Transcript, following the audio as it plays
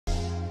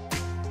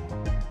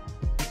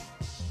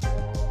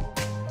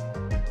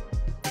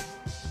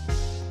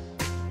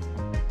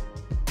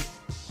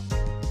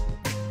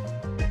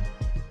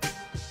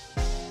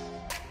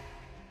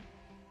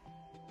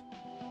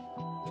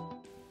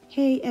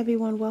Hey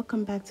everyone,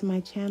 welcome back to my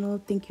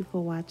channel. Thank you for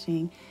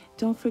watching.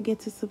 Don't forget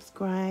to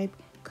subscribe,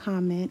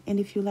 comment, and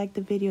if you like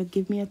the video,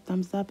 give me a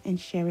thumbs up and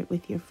share it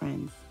with your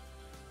friends.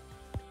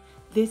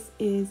 This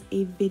is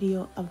a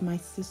video of my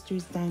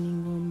sister's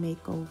dining room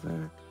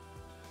makeover.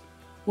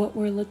 What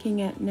we're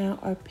looking at now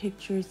are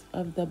pictures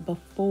of the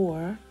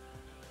before,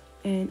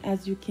 and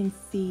as you can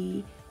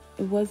see,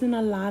 it wasn't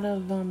a lot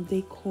of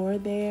decor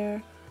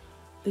there.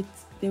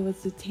 There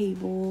was the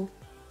table,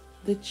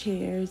 the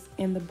chairs,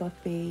 and the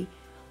buffet,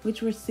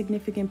 which were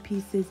significant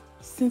pieces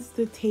since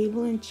the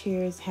table and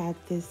chairs had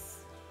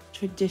this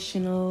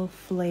traditional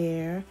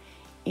flair.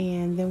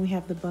 And then we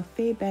have the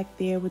buffet back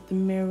there with the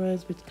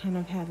mirrors, which kind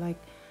of had like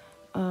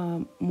a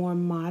more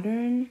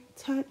modern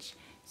touch.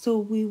 So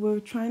we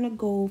were trying to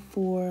go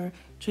for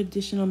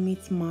traditional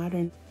meets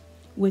modern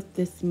with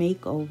this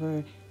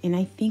makeover, and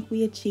I think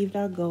we achieved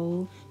our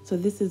goal. So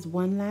this is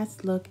one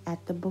last look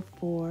at the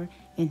before,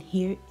 and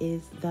here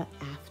is the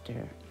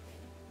after.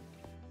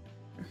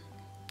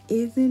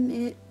 Isn't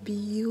it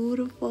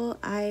beautiful?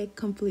 I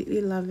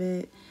completely love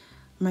it.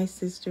 My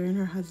sister and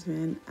her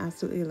husband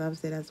absolutely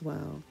loves it as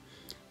well.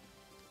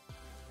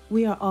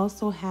 We are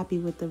also happy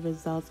with the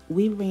results.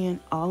 We ran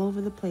all over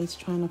the place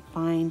trying to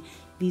find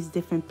these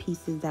different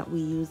pieces that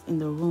we use in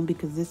the room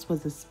because this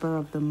was a spur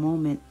of the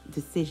moment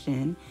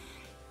decision.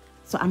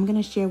 So I'm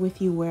going to share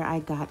with you where I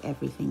got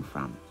everything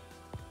from.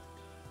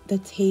 The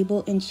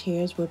table and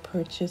chairs were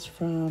purchased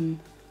from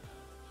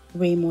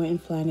Raymore and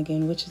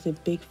Flanagan, which is a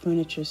big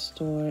furniture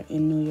store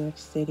in New York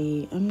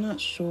City. I'm not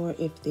sure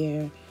if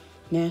they're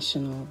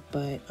national,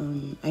 but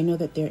I know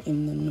that they're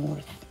in the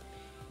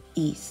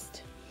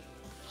northeast.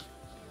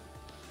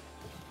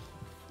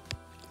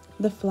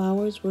 The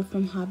flowers were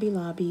from Hobby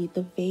Lobby.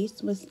 The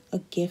vase was a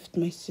gift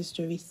my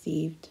sister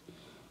received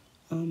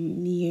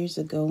years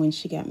ago when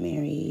she got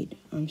married.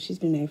 She's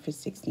been married for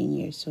 16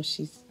 years, so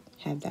she's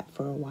had that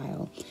for a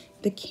while.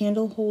 The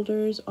candle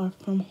holders are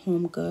from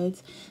Home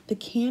Goods. The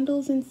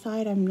candles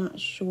inside, I'm not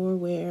sure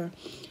where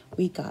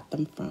we got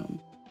them from.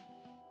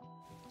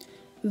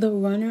 The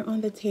runner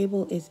on the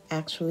table is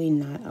actually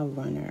not a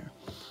runner,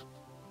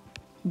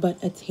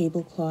 but a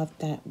tablecloth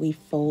that we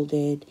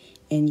folded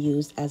and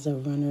used as a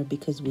runner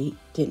because we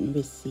didn't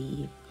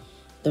receive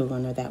the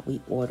runner that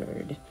we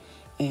ordered.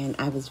 And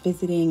I was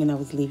visiting and I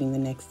was leaving the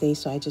next day,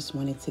 so I just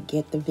wanted to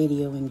get the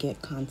video and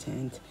get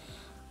content.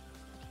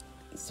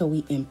 So we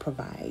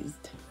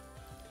improvised.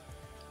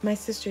 My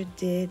sister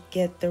did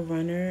get the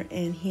runner,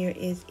 and here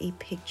is a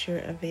picture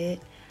of it.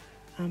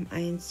 I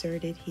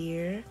inserted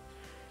here.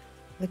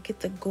 Look at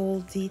the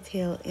gold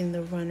detail in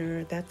the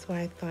runner. That's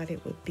why I thought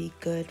it would be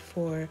good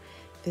for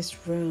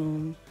this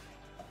room.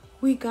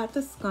 We got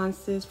the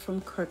sconces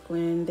from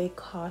Kirkland. They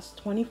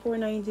cost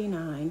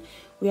 $24.99.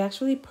 We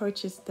actually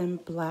purchased them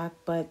black,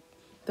 but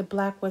the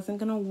black wasn't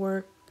gonna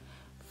work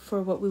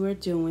for what we were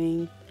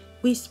doing.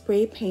 We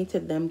spray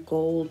painted them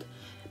gold,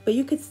 but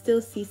you could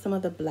still see some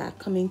of the black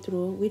coming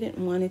through. We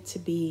didn't want it to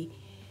be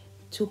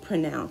too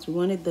pronounced. We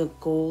wanted the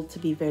gold to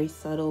be very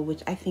subtle,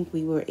 which I think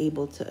we were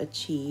able to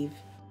achieve.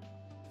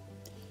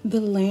 The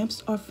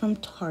lamps are from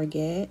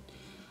Target.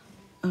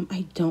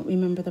 I don't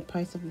remember the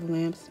price of the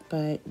lamps,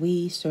 but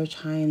we searched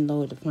high and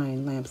low to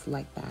find lamps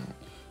like that.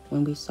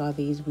 When we saw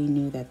these, we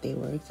knew that they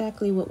were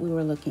exactly what we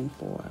were looking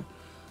for.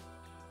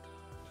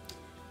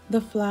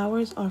 The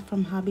flowers are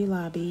from Hobby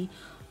Lobby.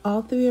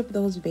 All three of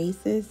those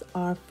vases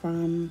are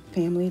from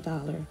Family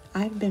Dollar.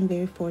 I've been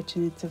very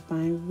fortunate to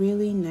find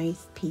really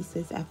nice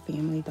pieces at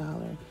Family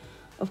Dollar.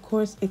 Of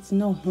course, it's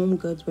no Home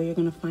Goods where you're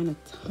gonna find a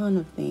ton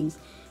of things,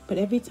 but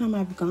every time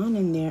I've gone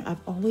in there, I've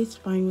always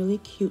found really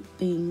cute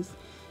things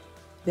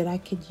that I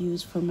could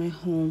use for my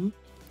home.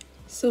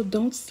 So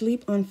don't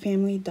sleep on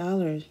Family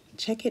Dollar.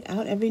 Check it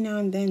out every now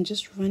and then.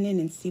 Just run in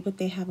and see what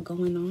they have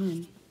going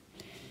on.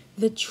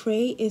 The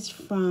tray is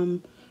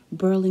from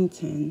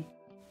Burlington.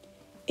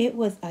 It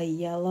was a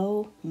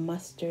yellow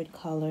mustard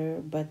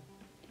color, but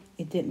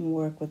it didn't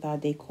work with our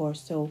decor,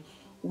 so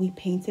we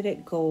painted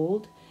it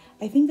gold.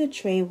 I think the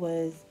tray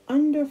was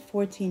under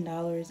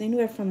 $14,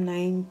 anywhere from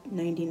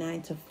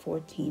 $9.99 to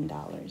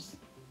 $14.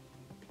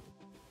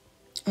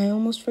 I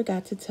almost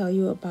forgot to tell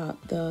you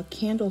about the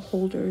candle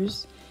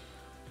holders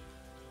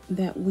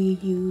that we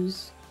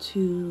use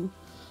to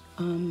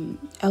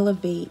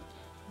elevate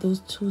those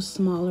two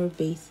smaller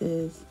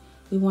vases.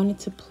 We wanted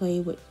to play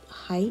with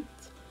height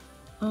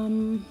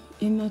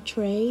in the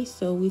tray,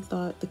 so we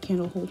thought the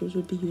candle holders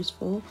would be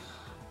useful,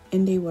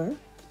 and they were.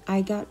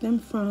 I got them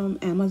from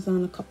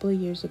Amazon a couple of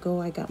years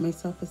ago. I got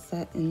myself a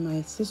set and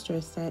my sister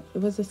a set.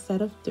 It was a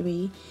set of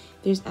 3.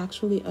 There's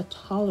actually a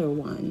taller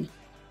one.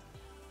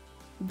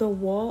 The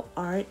wall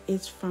art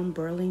is from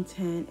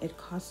Burlington. It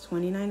costs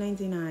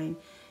 $29.99,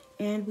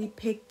 and we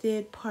picked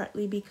it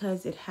partly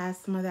because it has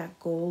some of that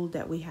gold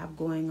that we have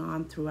going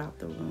on throughout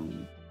the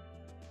room.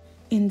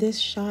 In this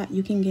shot,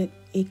 you can get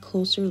a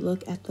closer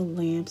look at the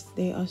lamps.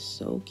 They are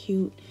so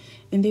cute,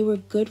 and they were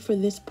good for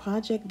this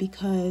project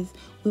because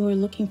we were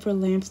looking for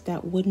lamps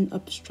that wouldn't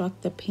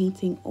obstruct the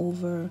painting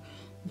over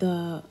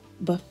the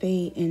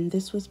buffet, and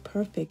this was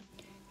perfect.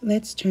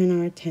 Let's turn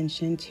our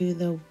attention to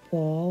the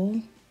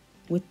wall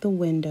with the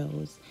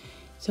windows.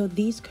 So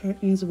these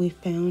curtains we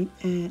found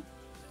at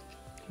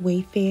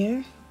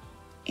Wayfair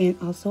and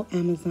also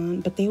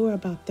Amazon, but they were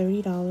about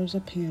 $30 a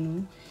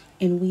panel,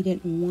 and we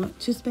didn't want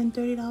to spend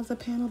 $30 a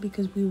panel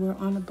because we were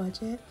on a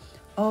budget.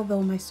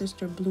 Although my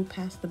sister blew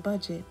past the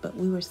budget, but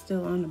we were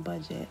still on a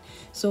budget.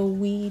 So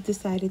we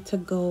decided to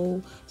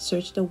go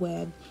search the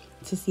web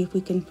to see if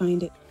we can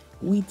find it.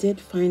 We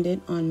did find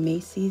it on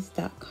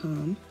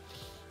Macy's.com.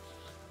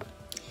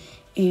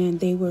 And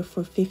they were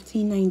for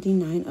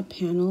 $15.99 a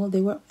panel. They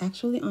were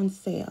actually on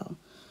sale.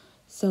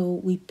 So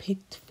we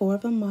picked 4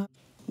 of them up.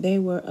 They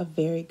were a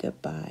very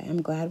good buy.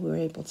 I'm glad we were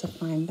able to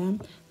find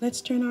them. Let's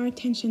turn our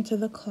attention to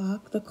the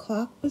clock. The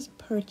clock was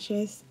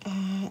purchased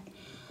at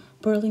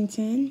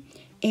Burlington,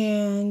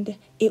 and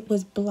it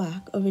was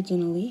black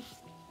originally,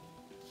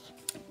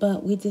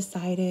 but we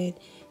decided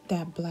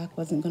that black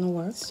wasn't gonna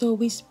work, so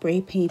we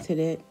spray painted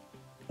it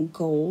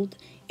gold.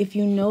 If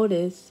you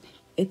notice,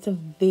 it's a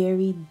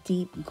very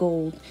deep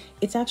gold.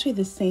 It's actually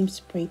the same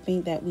spray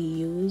paint that we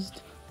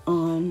used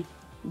on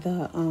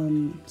the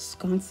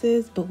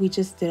sconces, but we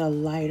just did a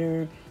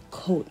lighter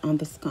coat on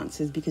the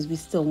sconces because we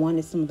still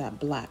wanted some of that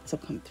black to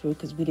come through,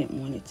 because we didn't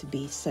want it to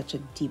be such a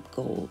deep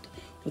gold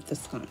with the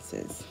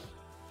sconces.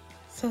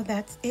 So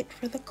that's it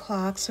for the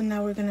clock. So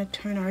now we're going to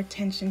turn our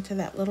attention to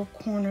that little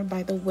corner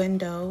by the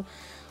window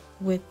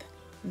with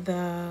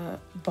the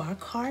bar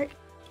cart.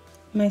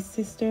 My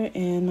sister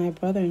and my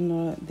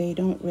brother-in-law, they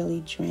don't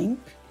really drink.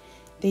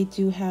 They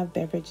do have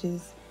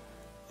beverages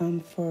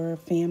for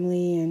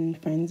family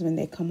and friends when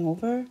they come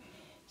over.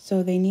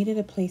 So they needed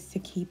a place to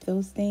keep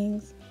those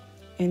things,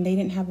 and they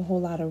didn't have a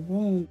whole lot of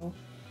room.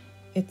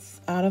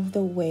 It's out of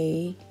the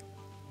way,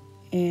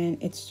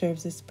 and it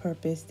serves its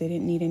purpose. They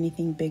didn't need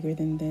anything bigger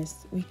than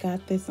this. We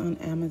got this on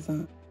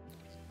Amazon.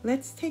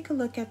 Let's take a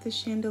look at the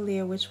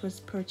chandelier, which was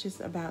purchased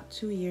about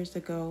 2 years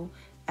ago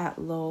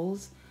at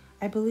Lowe's.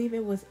 I believe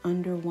it was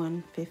under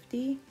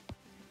 $150.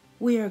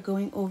 We are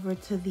going over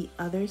to the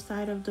other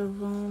side of the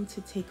room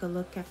to take a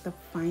look at the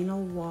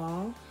final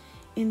wall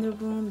in the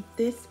room.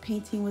 This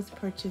painting was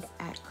purchased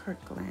at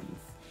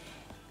Kirkland's.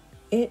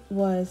 It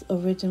was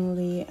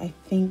originally, I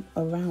think,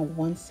 around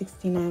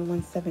 $169,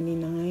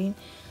 $179.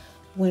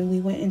 When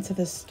we went into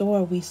the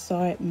store, we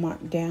saw it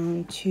marked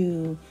down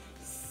to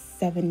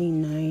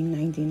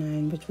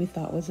 $79.99, which we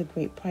thought was a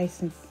great price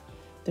since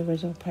the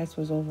original price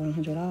was over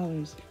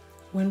 $100.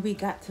 When we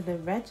got to the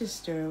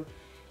register,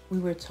 we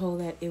were told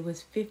that it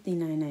was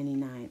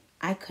 $59.99.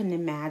 I couldn't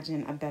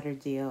imagine a better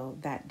deal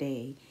that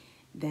day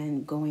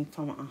than going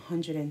from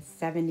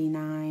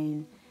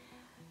 $179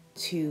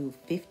 to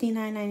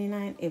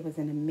 $59.99. It was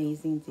an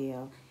amazing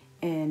deal,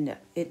 and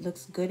it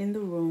looks good in the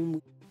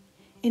room.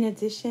 In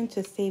addition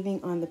to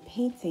saving on the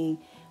painting,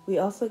 we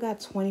also got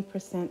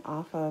 20%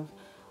 off of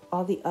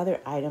all the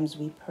other items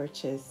we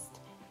purchased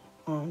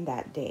on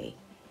that day.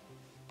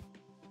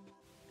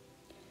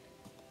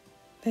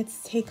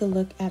 Let's take a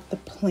look at the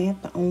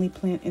plant, the only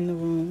plant in the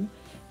room.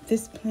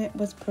 This plant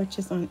was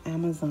purchased on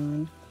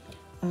Amazon.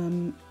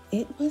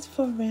 It was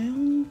for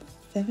around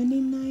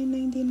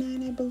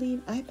 $79.99, I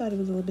believe. I thought it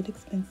was a little bit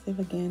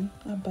expensive, again,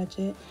 our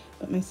budget,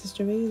 but my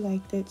sister really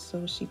liked it,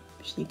 so she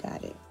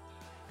got it.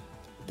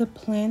 The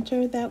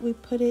planter that we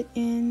put it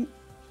in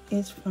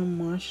is from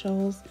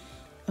Marshall's.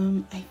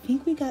 I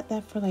think we got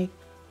that for like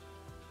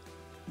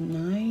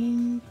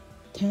 $9,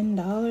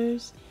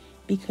 $10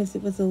 because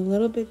it was a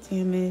little bit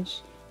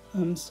damaged.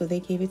 So they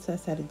gave it to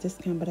us at a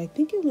discount, but I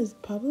think it was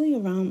probably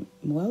around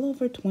well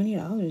over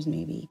 $20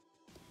 maybe.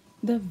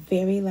 The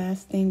very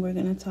last thing we're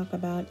going to talk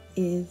about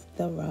is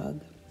the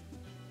rug.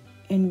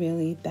 And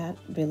really, that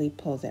really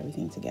pulls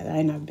everything together.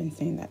 I know I've been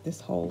saying that this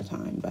whole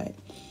time, but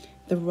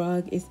the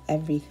rug is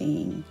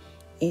everything.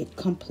 It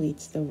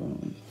completes the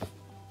room.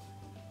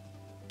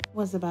 It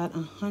was about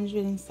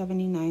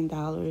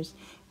 $179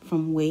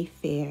 from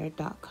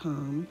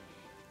Wayfair.com.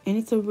 And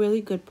it's a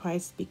really good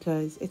price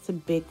because it's a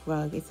big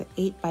rug. It's an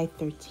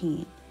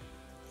 8x13.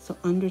 So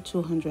under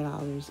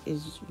 $200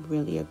 is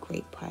really a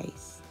great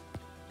price.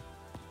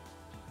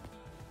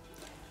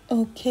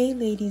 Okay,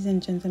 ladies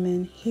and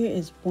gentlemen, here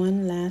is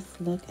one last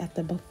look at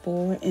the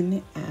before and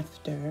the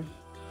after.